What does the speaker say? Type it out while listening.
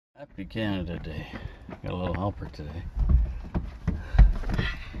Happy Canada Day. Got a little helper today.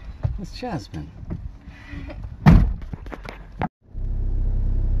 It's Jasmine.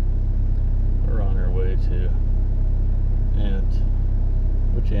 We're on our way to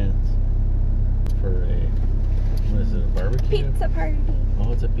which aunt's? For a, what is it, a barbecue? Pizza party.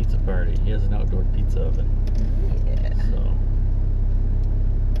 Oh, it's a pizza party. He has an outdoor pizza oven. Yeah. So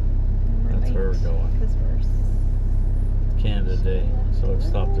that's where we're going. Because we're Canada Day. So I've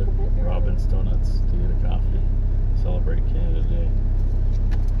stopped at Robin's Donuts to get a coffee. Celebrate Canada Day.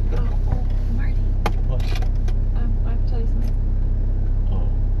 Oh, Marty. What? I have to tell you something. Oh.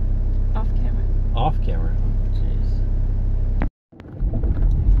 Off camera. Off camera? Jeez.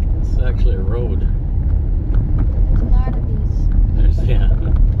 It's actually a road. There's a lot of these. Yeah.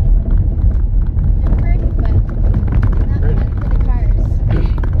 They're pretty, but not Pretty. fun for the cars.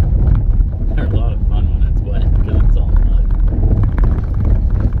 They're a lot of fun when it's wet because it's all mud.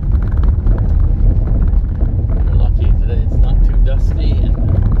 We're lucky today it's not too dusty and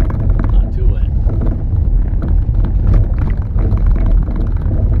not too wet.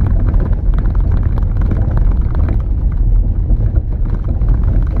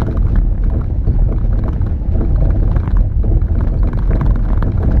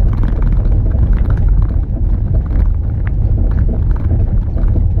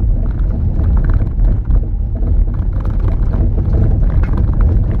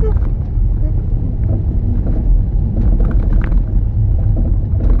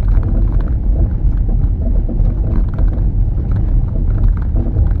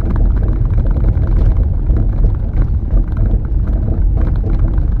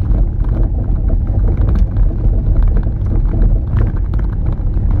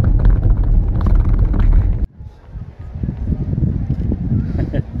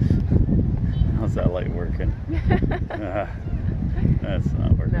 How's that light working? That's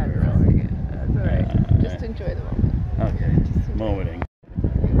not working That's very not well. working. That's alright. Just enjoy the moment. Okay, Just enjoy momenting.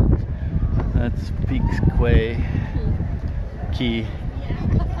 That's Peaks Quay. Key.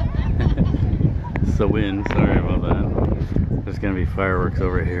 It's the wind, sorry about that. There's gonna be fireworks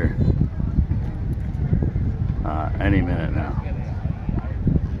over here. Any minute now.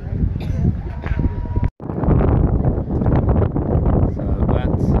 So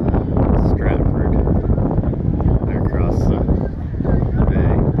that's Stratford. They're across the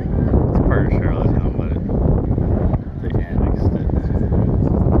bay. It's part of Charlottetown, but they annexed it.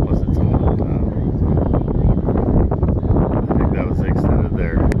 Was its own little town. I think that was the extent of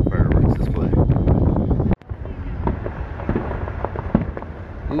their fireworks display.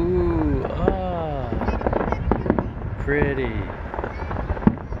 Ooh, pretty.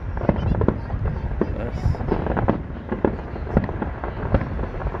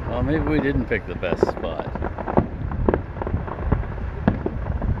 Well, maybe we didn't pick the best spot.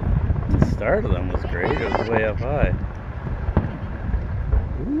 The start of them was great. It was way up high.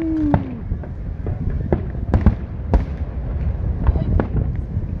 Ooh.